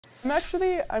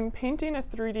I'm painting a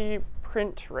 3D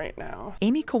print right now.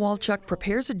 Amy Kowalchuk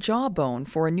prepares a jawbone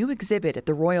for a new exhibit at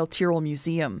the Royal Tyrrell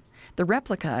Museum. The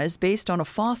replica is based on a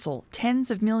fossil tens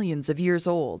of millions of years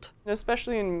old.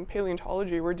 Especially in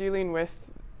paleontology, we're dealing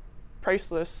with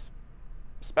priceless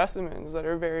specimens that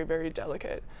are very, very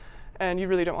delicate, and you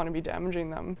really don't want to be damaging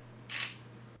them.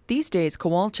 These days,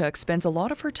 Kowalchuk spends a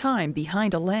lot of her time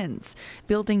behind a lens,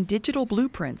 building digital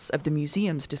blueprints of the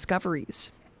museum's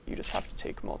discoveries. You just have to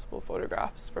take multiple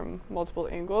photographs from multiple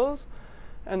angles,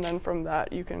 and then from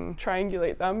that you can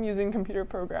triangulate them using computer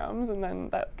programs, and then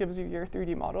that gives you your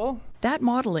 3D model. That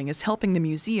modeling is helping the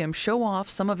museum show off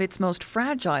some of its most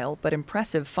fragile but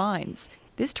impressive finds.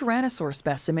 This tyrannosaur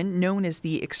specimen, known as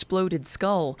the exploded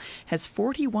skull, has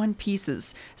 41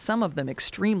 pieces, some of them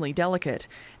extremely delicate.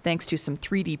 Thanks to some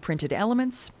 3D printed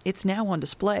elements, it's now on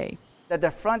display. At the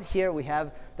front here, we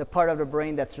have the part of the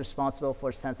brain that's responsible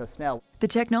for sense of smell. The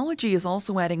technology is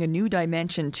also adding a new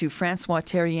dimension to Francois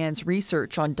Terrien's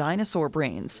research on dinosaur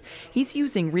brains. He's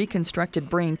using reconstructed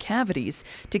brain cavities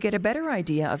to get a better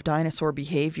idea of dinosaur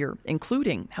behavior,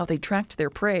 including how they tracked their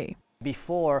prey.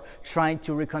 Before trying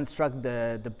to reconstruct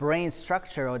the brain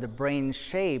structure or the brain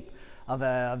shape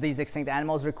of these extinct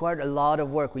animals required a lot of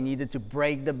work. We needed to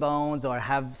break the bones or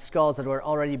have skulls that were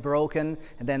already broken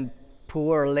and then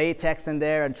pour latex in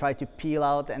there and try to peel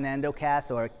out an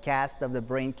endocast or a cast of the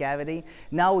brain cavity.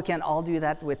 Now we can all do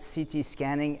that with CT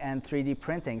scanning and 3D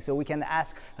printing. So we can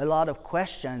ask a lot of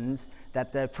questions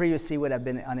that previously would have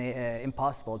been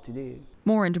impossible to do.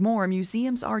 More and more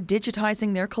museums are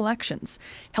digitizing their collections,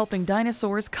 helping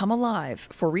dinosaurs come alive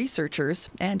for researchers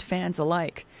and fans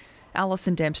alike.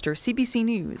 Alison Dempster, CBC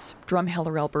News,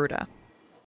 Drumheller, Alberta.